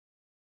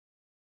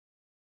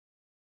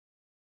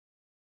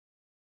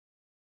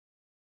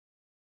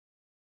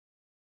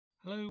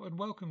Hello and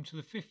welcome to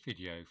the fifth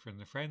video from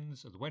the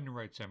Friends of the Wembdon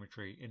Road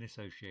Cemetery in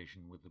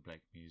association with the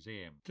Blake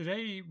Museum.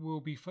 Today we'll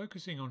be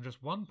focusing on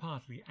just one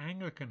part of the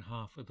Anglican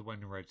half of the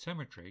Wembdon Road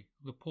Cemetery,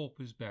 the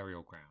Paupers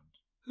Burial Ground.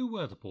 Who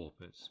were the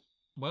paupers?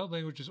 Well,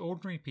 they were just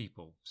ordinary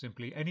people,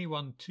 simply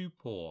anyone too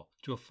poor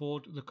to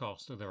afford the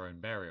cost of their own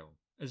burial.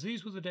 As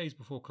these were the days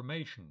before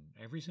cremation,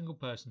 every single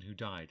person who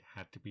died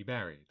had to be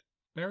buried.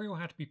 Burial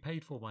had to be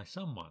paid for by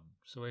someone,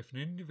 so if an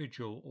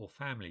individual or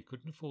family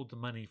couldn't afford the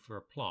money for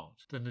a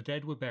plot, then the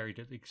dead were buried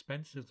at the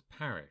expense of the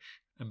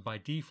parish, and by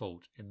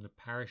default in the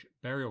parish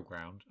burial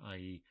ground,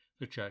 i.e.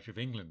 the Church of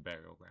England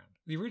burial ground.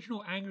 The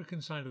original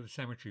Anglican side of the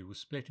cemetery was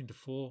split into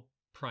four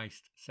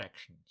priced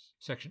sections.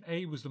 Section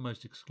A was the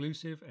most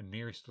exclusive and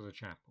nearest to the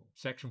chapel.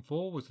 Section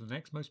 4 was the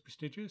next most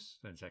prestigious,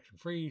 then Section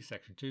 3,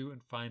 Section 2,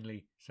 and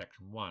finally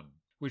Section 1,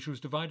 which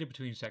was divided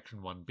between Section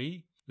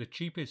 1B, the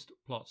cheapest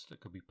plots that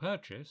could be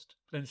purchased,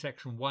 then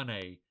Section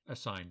 1A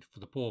assigned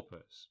for the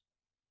paupers.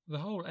 The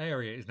whole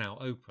area is now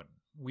open.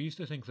 We used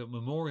to think that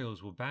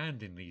memorials were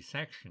banned in these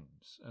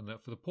sections, and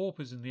that for the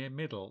paupers in the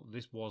middle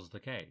this was the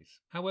case.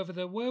 However,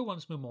 there were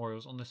once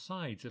memorials on the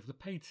sides of the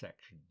paid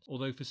sections,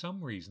 although for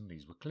some reason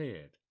these were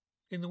cleared.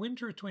 In the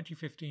winter of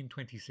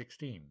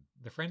 2015-2016,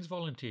 the Friends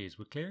volunteers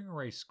were clearing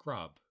away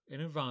scrub in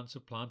advance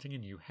of planting a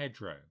new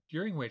hedgerow,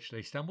 during which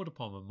they stumbled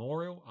upon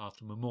memorial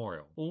after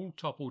memorial, all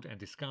toppled and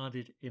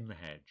discarded in the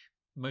hedge.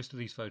 Most of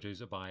these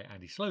photos are by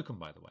Andy Slocum,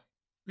 by the way.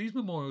 These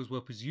memorials were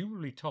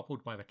presumably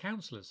toppled by the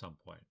council at some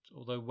point,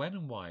 although when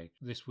and why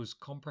this was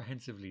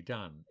comprehensively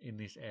done in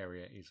this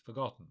area is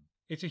forgotten.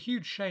 It's a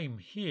huge shame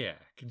here,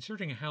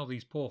 considering how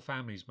these poor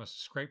families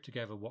must scrape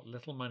together what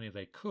little money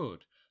they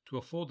could to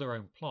afford their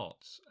own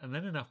plots, and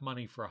then enough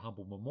money for a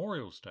humble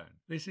memorial stone.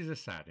 This is a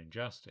sad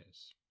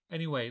injustice.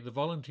 Anyway, the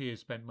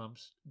volunteers spent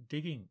months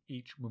digging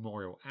each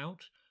memorial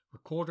out,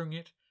 recording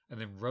it,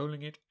 and then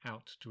rolling it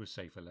out to a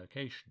safer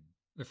location.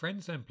 The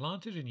Friends then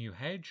planted a new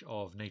hedge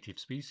of native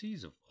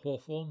species of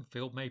hawthorn,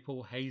 field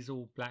maple,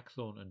 hazel,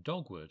 blackthorn and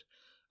dogwood,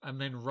 and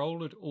then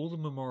rolled all the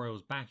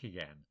memorials back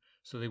again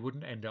so they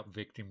wouldn't end up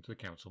victim to the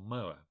council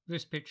mower.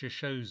 This picture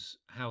shows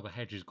how the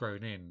hedge has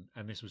grown in,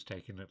 and this was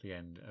taken at the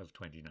end of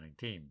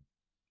 2019.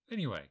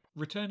 Anyway,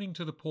 returning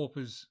to the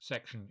paupers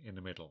section in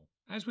the middle.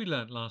 As we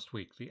learnt last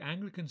week, the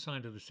Anglican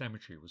side of the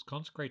cemetery was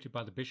consecrated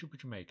by the Bishop of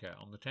Jamaica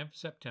on the 10th of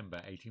September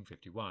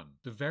 1851.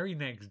 The very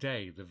next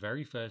day, the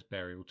very first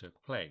burial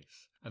took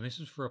place, and this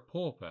was for a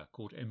pauper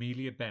called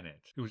Amelia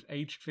Bennett, who was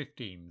aged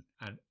 15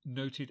 and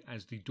noted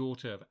as the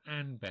daughter of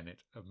Anne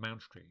Bennett of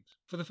Mount Street.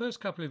 For the first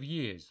couple of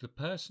years, the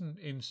person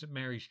in St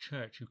Mary's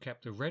Church who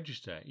kept the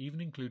register even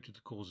included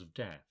the cause of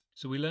death.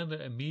 So we learn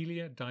that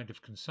Amelia died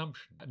of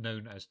consumption,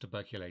 known as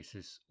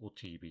tuberculosis or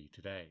TB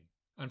today.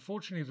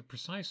 Unfortunately, the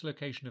precise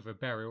location of her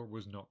burial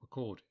was not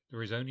recorded.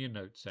 There is only a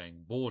note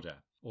saying border,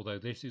 although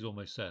this is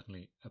almost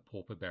certainly a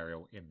pauper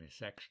burial in this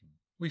section.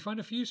 We find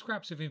a few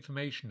scraps of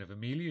information of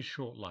Amelia's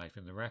short life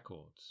in the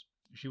records.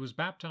 She was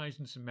baptized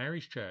in St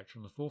Mary's Church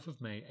on the 4th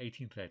of May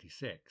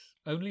 1836.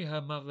 Only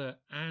her mother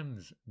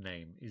Anne's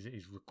name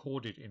is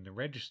recorded in the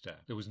register.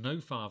 There was no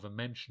father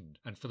mentioned,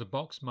 and for the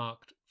box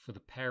marked for the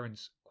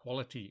parents'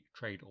 quality,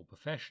 trade or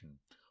profession,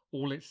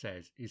 all it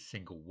says is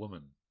single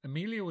woman.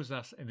 Amelia was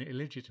thus an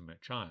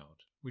illegitimate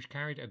child, which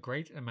carried a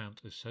great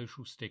amount of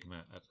social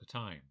stigma at the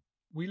time.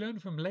 We learn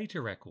from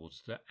later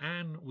records that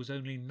Anne was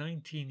only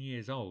 19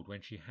 years old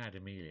when she had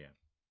Amelia.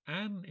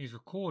 Anne is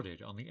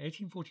recorded on the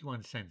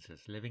 1841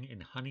 census living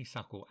in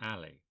Honeysuckle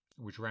Alley,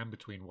 which ran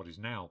between what is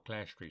now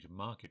Clare Street and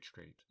Market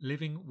Street,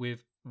 living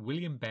with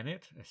William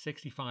Bennett, a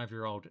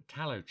 65-year-old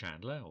tallow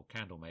chandler or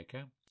candle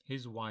maker,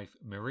 his wife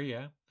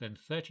Maria, then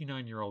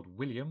 39-year-old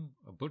William,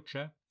 a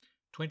butcher,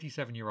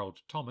 27-year-old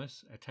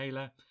Thomas, a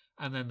tailor,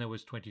 and then there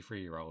was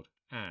 23-year-old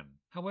Anne.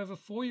 However,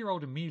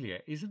 4-year-old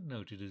Amelia isn't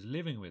noted as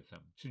living with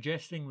them,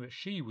 suggesting that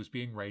she was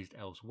being raised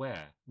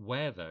elsewhere.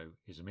 Where, though,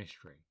 is a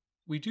mystery.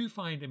 We do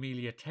find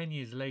Amelia 10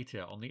 years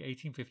later on the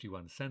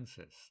 1851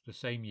 census, the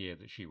same year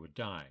that she would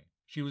die.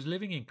 She was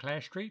living in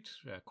Clare Street,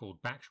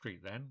 called Back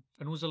Street then,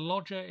 and was a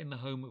lodger in the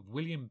home of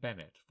William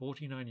Bennett,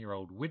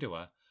 49-year-old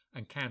widower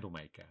and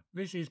candlemaker.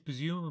 This is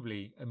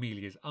presumably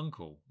Amelia's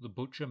uncle, the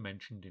butcher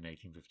mentioned in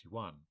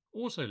 1851.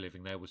 Also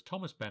living there was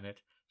Thomas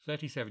Bennett,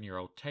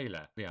 37-year-old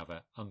tailor, the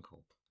other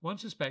uncle. One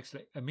suspects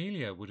that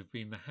Amelia would have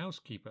been the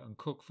housekeeper and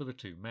cook for the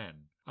two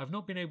men. I've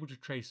not been able to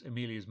trace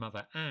Amelia's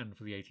mother Anne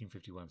for the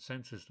 1851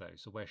 census though,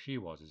 so where she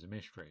was is a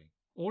mystery.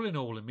 All in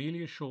all,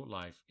 Amelia's short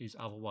life is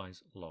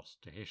otherwise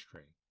lost to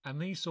history.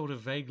 And these sort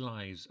of vague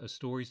lives are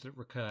stories that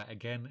recur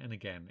again and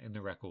again in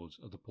the records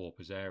of the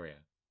paupers area.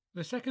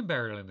 The second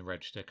burial in the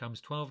register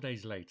comes 12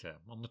 days later,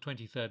 on the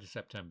 23rd of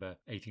September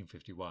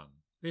 1851.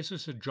 This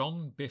was Sir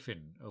John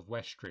Biffen of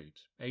West Street,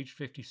 aged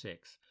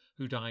 56,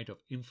 who died of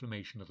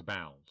inflammation of the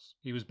bowels.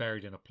 He was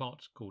buried in a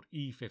plot called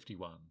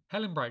E51.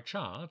 Helen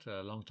Bright-Chard,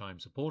 a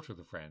long-time supporter of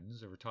the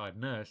Friends, a retired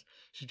nurse,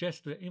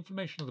 suggests that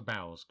inflammation of the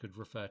bowels could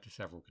refer to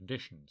several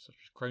conditions, such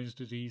as Crohn's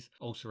disease,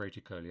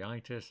 ulcerative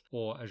colitis,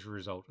 or as a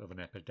result of an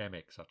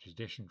epidemic such as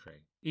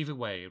dysentery. Either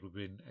way, it would have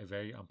been a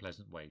very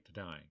unpleasant way to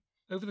die.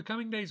 Over the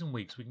coming days and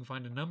weeks we can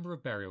find a number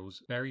of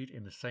burials buried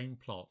in the same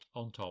plot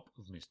on top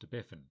of Mr.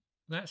 Biffen.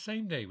 That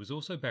same day was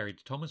also buried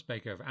Thomas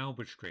Baker of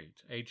Albert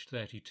Street, aged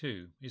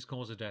 32, his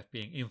cause of death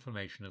being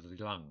inflammation of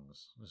the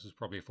lungs. This is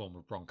probably a form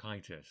of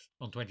bronchitis.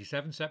 On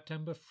 27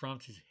 September,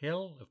 Francis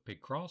Hill of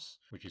Pig Cross,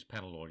 which is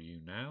Pennell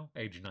Yew now,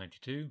 aged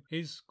 92,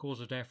 his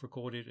cause of death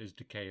recorded as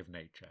decay of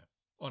nature.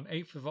 On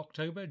 8th of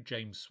October,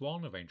 James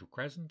Swan of Angel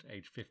Crescent,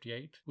 aged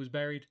 58, was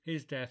buried,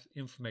 his death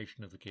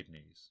inflammation of the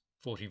kidneys.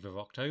 14th of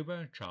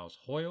October, Charles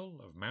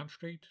Hoyle of Mount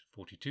Street,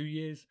 42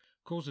 years,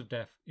 cause of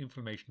death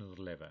inflammation of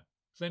the liver.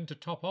 Then to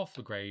top off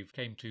the grave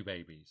came two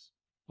babies.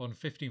 On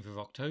 15th of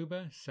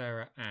October,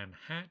 Sarah Ann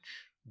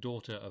Hatch,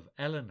 daughter of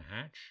Ellen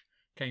Hatch,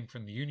 came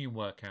from the Union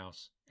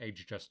Workhouse,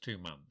 aged just 2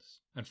 months.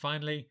 And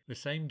finally, the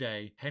same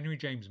day, Henry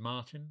James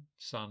Martin,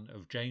 son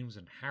of James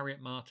and Harriet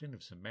Martin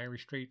of St. Mary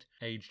Street,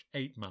 aged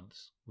 8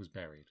 months, was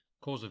buried.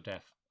 Cause of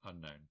death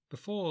unknown.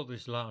 Before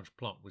this large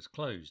plot was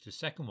closed, a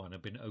second one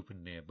had been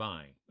opened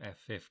nearby,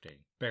 F50.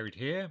 Buried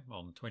here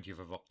on 20th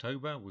of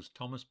October was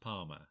Thomas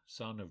Palmer,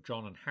 son of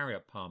John and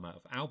Harriet Palmer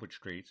of Albert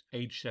Street,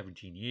 aged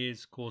 17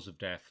 years, cause of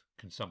death,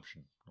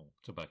 consumption or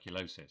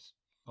tuberculosis.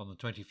 On the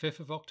 25th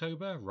of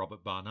October,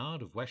 Robert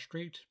Barnard of West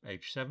Street,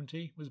 aged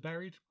 70, was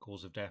buried,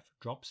 cause of death,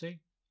 dropsy.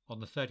 On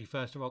the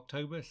 31st of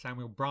October,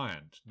 Samuel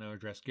Bryant, no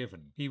address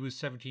given. He was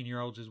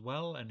 17-year-old as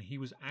well, and he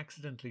was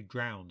accidentally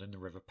drowned in the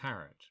River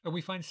Parrett. And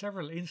we find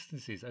several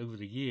instances over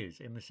the years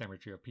in the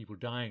cemetery of people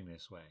dying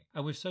this way.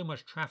 And with so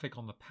much traffic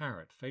on the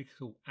Parrett,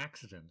 fatal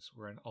accidents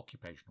were an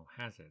occupational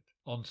hazard.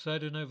 On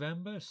 3rd of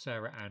November,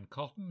 Sarah Ann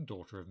Cotton,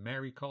 daughter of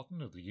Mary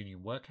Cotton of the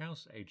Union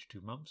Workhouse, aged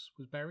 2 months,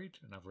 was buried,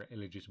 another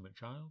illegitimate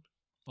child.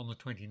 On the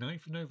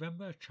 29th of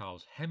November,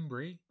 Charles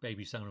Hembury,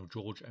 baby son of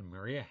George and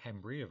Maria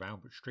Hembury of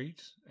Albert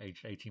Street,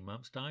 aged 18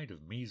 months, died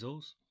of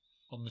measles.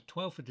 On the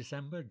 12th of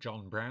December,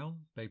 John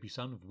Brown, baby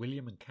son of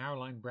William and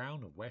Caroline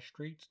Brown of West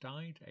Street,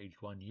 died,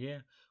 aged 1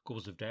 year,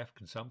 cause of death,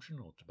 consumption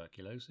or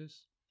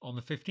tuberculosis. On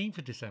the 15th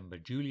of December,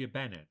 Julia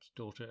Bennett,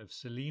 daughter of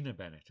Selina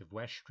Bennett of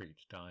West Street,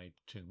 died,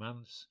 2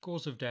 months.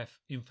 Cause of death,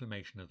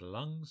 inflammation of the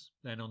lungs.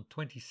 Then on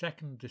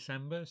 22nd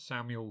December,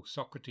 Samuel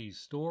Socrates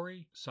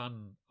Story,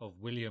 son of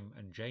William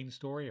and Jane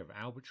Story of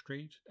Albert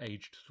Street,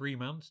 aged 3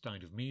 months,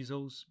 died of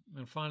measles.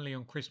 And finally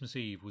on Christmas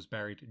Eve was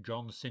buried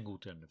John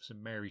Singleton of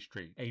St. Mary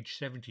Street, aged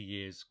 70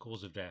 years,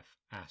 cause of death,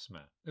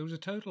 asthma. There was a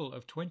total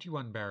of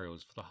 21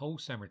 burials for the whole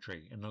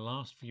cemetery in the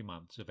last few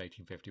months of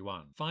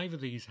 1851. 5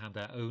 of these had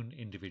their own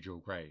individual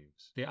graves.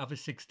 The other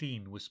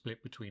 16 were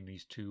split between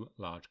these two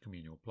large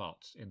communal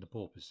plots in the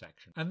paupers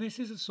section. And this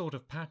is a sort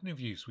of pattern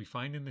of use we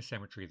find in the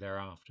cemetery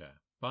thereafter.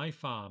 By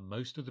far,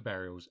 most of the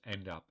burials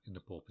end up in the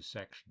paupers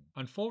section.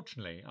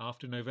 Unfortunately,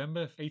 after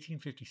November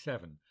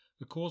 1857,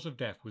 the cause of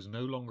death was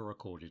no longer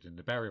recorded in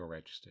the burial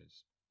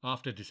registers.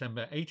 After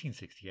December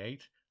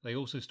 1868, they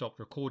also stopped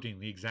recording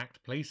the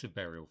exact place of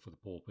burial for the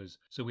paupers,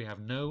 so we have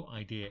no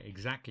idea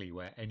exactly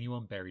where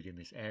anyone buried in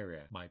this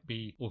area might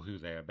be or who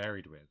they are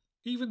buried with.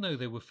 Even though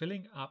they were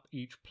filling up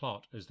each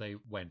plot as they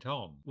went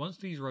on, once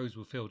these rows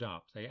were filled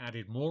up, they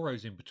added more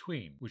rows in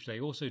between, which they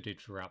also did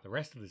throughout the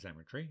rest of the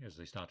cemetery as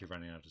they started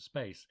running out of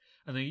space,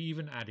 and they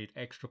even added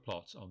extra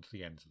plots onto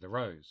the ends of the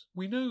rows.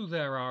 We know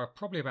there are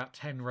probably about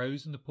 10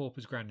 rows in the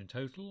Paupers Ground in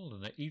total,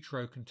 and that each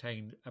row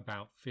contained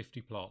about 50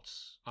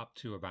 plots, up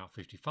to about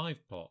 55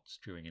 plots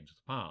dewing into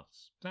the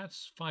paths.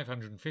 That's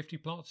 550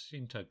 plots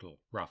in total,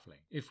 roughly.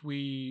 If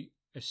we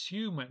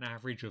assume an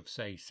average of,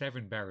 say,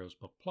 7 burials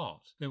per plot,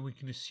 then we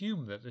can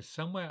assume that there's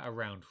somewhere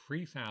around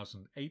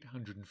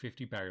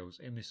 3,850 burials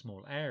in this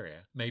small area,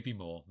 maybe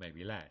more,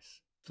 maybe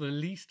less. For the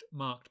least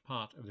marked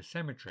part of the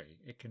cemetery,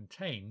 it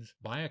contains,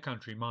 by a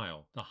country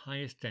mile, the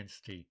highest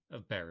density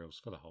of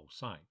burials for the whole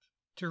site.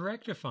 To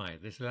rectify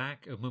this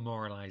lack of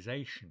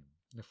memorialization,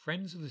 the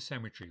Friends of the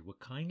Cemetery were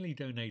kindly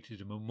donated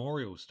a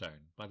memorial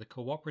stone by the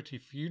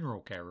Cooperative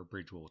Funeral Care of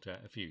Bridgwater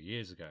a few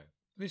years ago.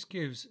 This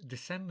gives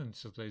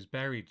descendants of those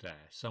buried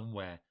there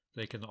somewhere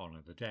they can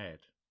honour the dead.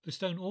 The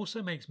stone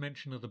also makes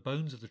mention of the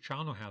bones of the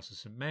charnel house of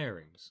St.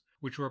 Mary's,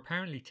 which were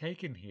apparently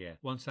taken here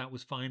once that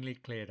was finally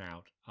cleared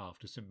out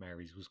after St.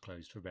 Mary's was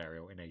closed for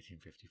burial in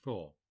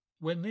 1854.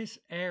 When this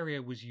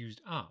area was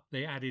used up,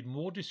 they added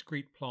more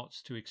discrete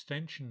plots to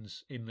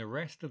extensions in the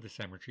rest of the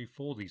cemetery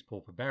for these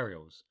pauper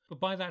burials, but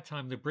by that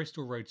time the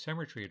Bristol Road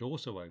Cemetery had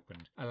also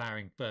opened,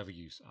 allowing further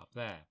use up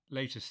there.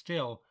 Later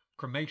still,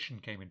 cremation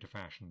came into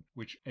fashion,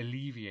 which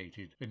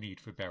alleviated the need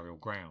for burial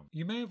ground.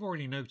 You may have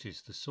already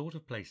noticed the sort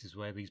of places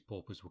where these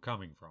paupers were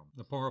coming from,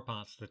 the poorer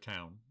parts of the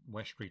town,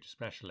 West Street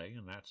especially,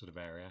 and that sort of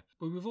area,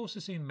 but we've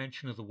also seen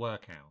mention of the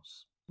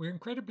workhouse. We're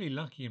incredibly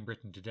lucky in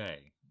Britain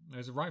today.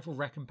 As a rightful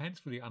recompense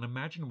for the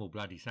unimaginable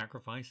bloody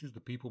sacrifices the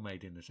people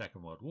made in the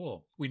Second World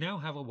War, we now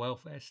have a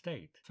welfare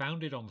state,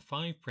 founded on the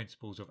 5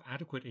 principles of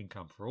adequate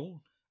income for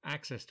all,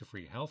 access to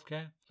free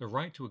healthcare, the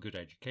right to a good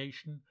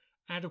education,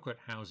 adequate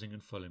housing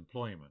and full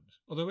employment.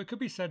 Although it could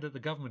be said that the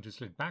government has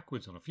slid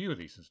backwards on a few of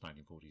these since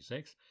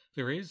 1946,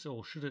 there is,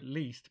 or should at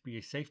least be,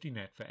 a safety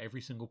net for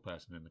every single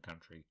person in the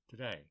country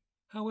today.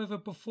 However,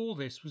 before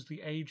this was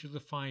the age of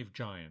the 5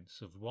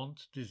 giants of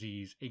want,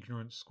 disease,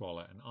 ignorance,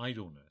 squalor, and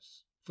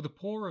idleness. For the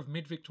poor of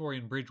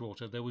mid-Victorian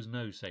Bridgwater there was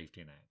no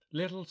safety net.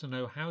 Little to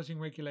no housing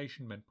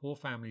regulation meant poor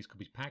families could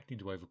be packed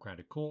into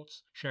overcrowded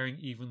courts, sharing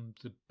even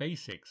the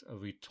basics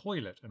of a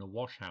toilet and a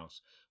wash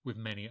house with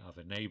many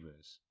other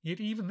neighbours. Yet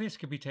even this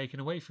could be taken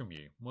away from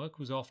you. Work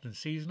was often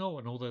seasonal,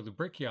 and although the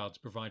brickyards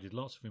provided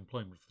lots of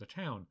employment for the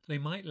town, they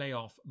might lay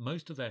off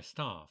most of their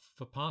staff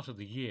for part of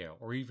the year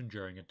or even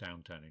during a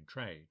downturn in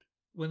trade.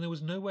 When there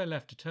was nowhere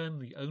left to turn,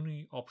 the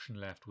only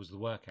option left was the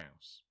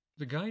workhouse.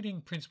 The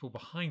guiding principle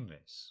behind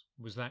this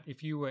was that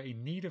if you were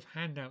in need of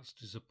handouts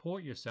to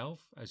support yourself,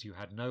 as you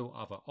had no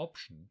other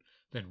option,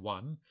 then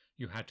 1.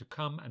 You had to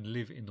come and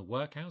live in the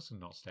workhouse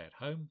and not stay at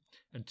home,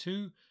 and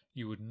 2.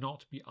 You would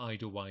not be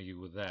idle while you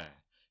were there.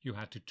 You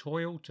had to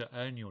toil to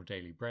earn your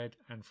daily bread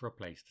and for a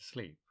place to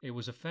sleep. It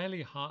was a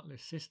fairly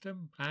heartless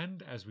system,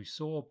 and, as we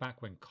saw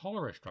back when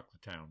cholera struck the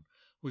town,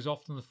 was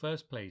often the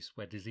first place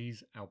where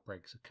disease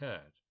outbreaks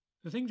occurred.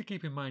 The thing to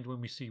keep in mind when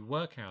we see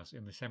workhouse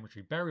in the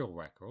cemetery burial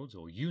records,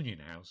 or Union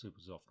House it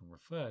was often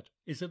referred,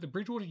 is that the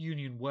Bridgwater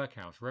Union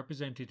Workhouse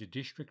represented a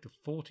district of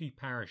 40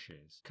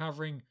 parishes,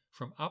 covering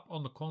from up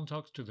on the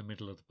Quantocks to the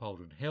middle of the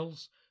Poldon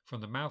Hills,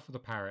 from the mouth of the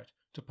Parrett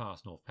to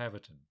past North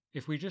Peverton.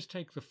 If we just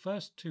take the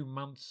first 2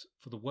 months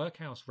for the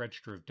Workhouse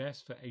Register of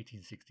Deaths for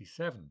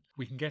 1867,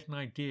 we can get an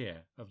idea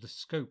of the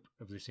scope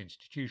of this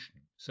institution.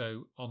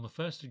 So, on the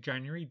 1st of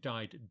January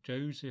died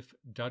Joseph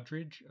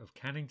Duddridge of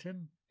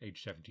Cannington,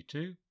 aged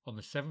 72. On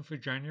the 7th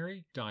of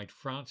January died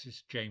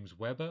Francis James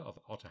Webber of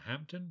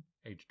Otterhampton,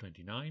 aged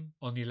 29.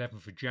 On the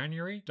 11th of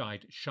January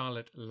died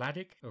Charlotte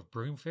Laddick of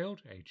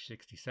Broomfield, aged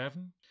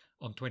 67.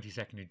 On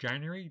 22nd of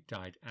January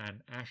died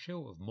Anne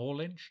Ashill of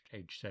Moorlinch,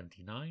 aged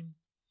 79.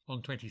 On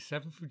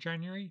 27th of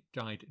January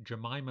died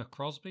Jemima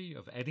Crosby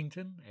of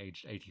Eddington,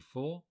 aged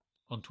 84.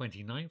 On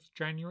 29th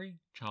January,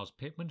 Charles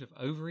Pitman of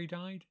Overy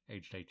died,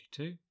 aged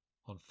 82.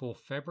 On 4th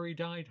February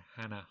died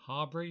Hannah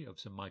Harbury of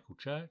St Michael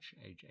Church,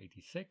 aged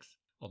 86.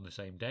 On the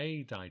same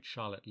day died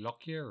Charlotte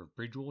Lockyer of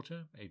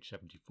Bridgwater, aged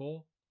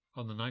 74.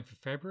 On the 9th of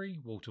February,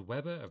 Walter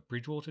Webber of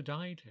Bridgwater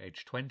died,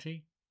 aged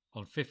 20.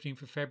 On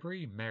 15th of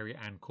February, Mary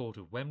Ann Court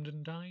of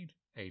Wembdon died,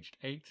 aged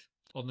 8.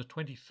 On the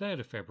 23rd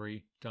of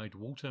February died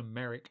Walter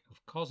Merrick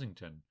of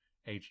Cossington,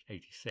 aged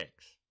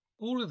 86.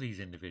 All of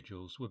these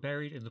individuals were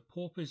buried in the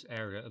Paupers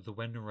area of the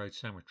Wembdon Road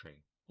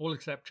Cemetery, all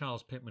except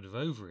Charles Pitman of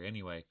Overy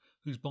anyway,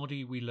 whose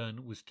body we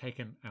learn was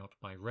taken out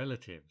by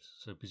relatives,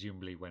 so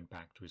presumably went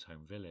back to his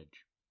home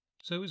village.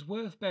 So it's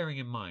worth bearing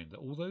in mind that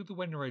although the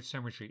Wembdon Road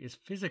Cemetery is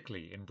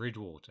physically in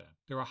Bridgwater,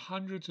 there are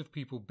hundreds of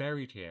people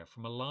buried here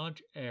from a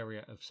large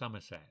area of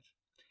Somerset.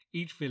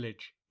 Each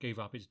village gave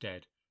up its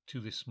dead to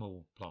this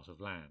small plot of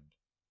land.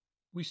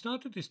 We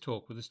started this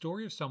talk with the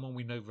story of someone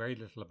we know very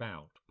little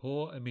about,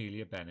 poor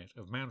Amelia Bennett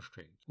of Mount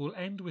Street. We'll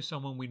end with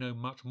someone we know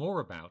much more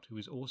about who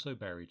is also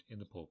buried in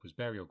the Paupers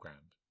Burial Ground.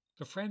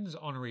 The Friends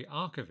Honorary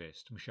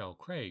Archivist, Michelle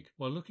Craig,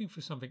 while looking for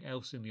something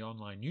else in the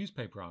online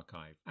newspaper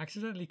archive,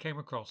 accidentally came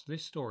across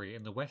this story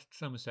in the West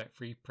Somerset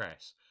Free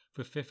Press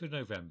for 5th of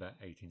November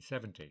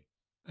 1870.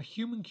 A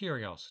human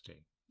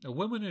curiosity. A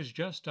woman has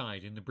just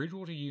died in the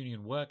Bridgwater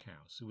Union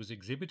Workhouse who was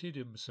exhibited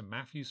at St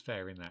Matthew's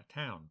Fair in that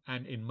town,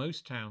 and in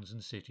most towns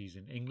and cities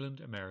in England,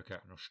 America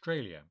and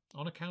Australia,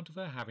 on account of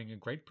her having a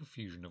great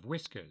profusion of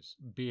whiskers,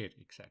 beard,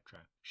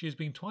 etc. She has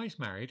been twice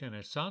married, and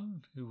her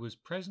son, who was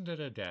present at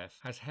her death,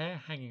 has hair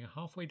hanging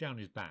halfway down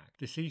his back.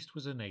 Deceased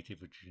was a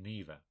native of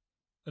Geneva.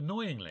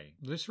 Annoyingly,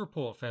 this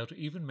report failed to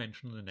even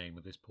mention the name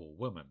of this poor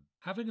woman.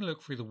 Having a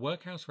look through the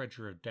Workhouse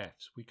Register of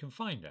Deaths, we can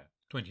find her.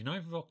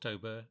 29th of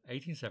October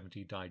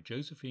 1870 died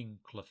Josaphine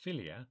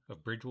Clofullia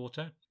of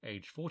Bridgwater,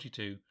 aged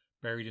 42,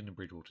 buried in the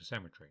Bridgwater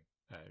Cemetery.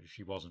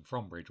 She wasn't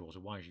from Bridgwater,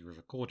 why she was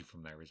recorded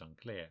from there is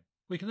unclear.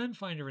 We can then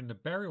find her in the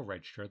burial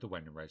register of the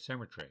Wembdon Road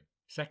Cemetery.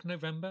 2nd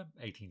November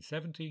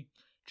 1870,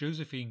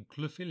 Josaphine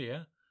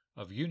Clofullia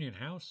of Union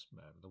House,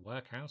 the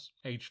workhouse,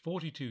 aged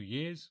 42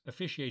 years,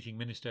 officiating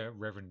minister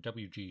Reverend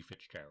W.G.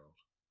 Fitzgerald.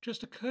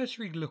 Just a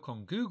cursory look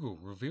on Google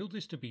revealed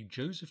this to be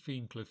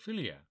Josaphine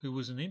Clofullia, who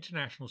was an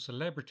international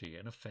celebrity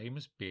and a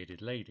famous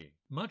bearded lady.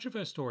 Much of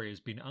her story has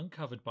been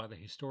uncovered by the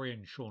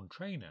historian Sean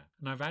Trainor,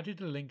 and I've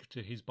added a link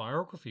to his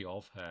biography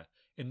of her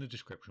in the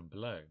description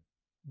below.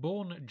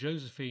 Born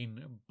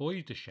Josaphine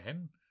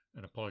Boydechen,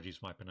 and apologies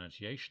for my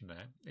pronunciation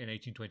there, in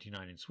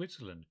 1829 in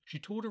Switzerland, she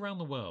toured around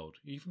the world,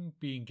 even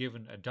being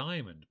given a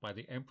diamond by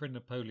the Emperor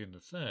Napoleon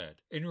III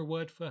in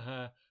reward for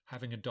her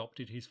having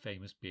adopted his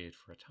famous beard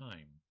for a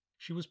time.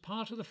 She was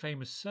part of the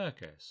famous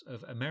circus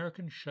of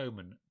American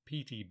showman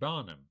P.T.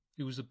 Barnum,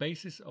 who was the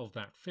basis of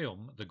that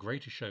film, The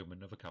Greatest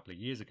Showman, of a couple of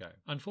years ago.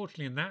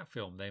 Unfortunately, in that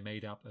film, they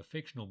made up a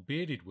fictional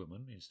bearded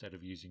woman instead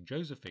of using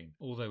Josaphine,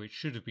 although it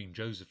should have been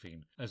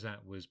Josaphine, as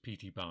that was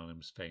P.T.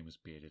 Barnum's famous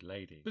bearded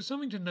lady. But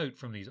something to note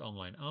from these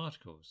online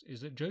articles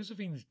is that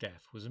Josaphine's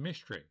death was a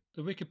mystery.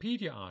 The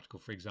Wikipedia article,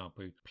 for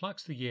example,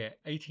 plucks the year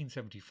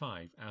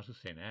 1875 out of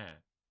thin air.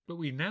 But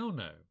we now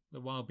know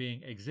that while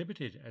being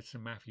exhibited at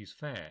St Matthew's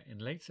Fair in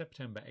late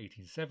September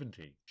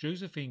 1870,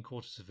 Josaphine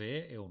caught a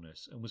severe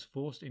illness and was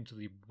forced into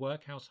the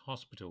workhouse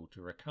hospital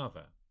to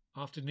recover.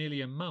 After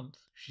nearly a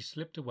month, she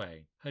slipped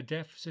away, her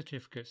death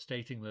certificate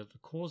stating that the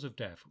cause of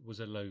death was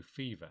a low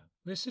fever.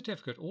 This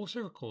certificate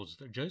also records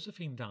that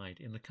Josaphine died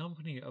in the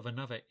company of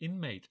another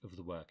inmate of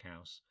the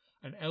workhouse,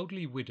 an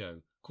elderly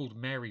widow called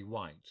Mary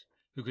White,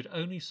 who could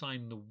only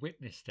sign the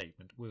witness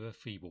statement with a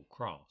feeble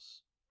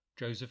cross.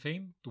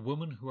 Josaphine, the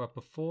woman who had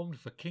performed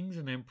for kings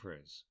and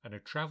emperors and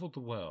had travelled the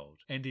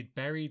world, ended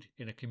buried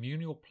in a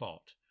communal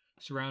plot,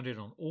 surrounded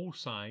on all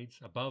sides,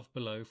 above,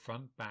 below,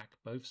 front, back,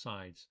 both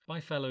sides,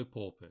 by fellow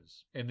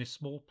paupers, in this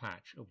small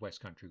patch of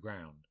West Country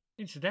ground.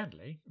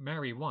 Incidentally,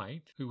 Mary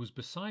White, who was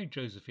beside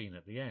Josaphine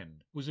at the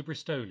end, was a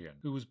Bristolian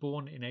who was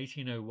born in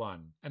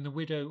 1801 and the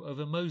widow of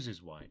a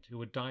Moses White who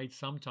had died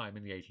sometime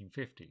in the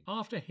 1850s.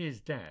 After his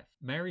death,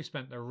 Mary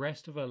spent the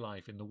rest of her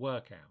life in the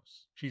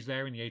workhouse. She's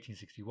there in the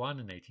 1861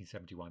 and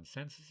 1871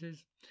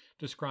 censuses,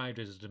 described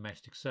as a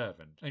domestic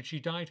servant, and she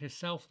died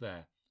herself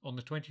there on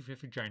the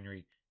 25th of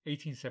January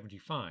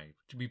 1875,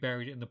 to be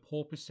buried in the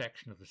paupers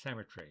section of the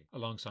cemetery,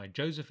 alongside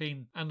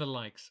Josaphine and the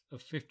likes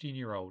of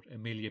 15-year-old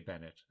Amelia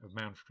Bennett of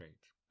Mount Street.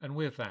 And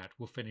with that,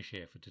 we'll finish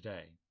here for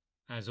today.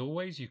 As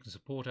always, you can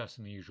support us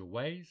in the usual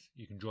ways.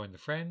 You can join the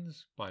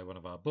Friends, buy one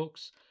of our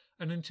books,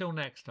 and until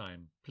next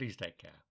time, please take care.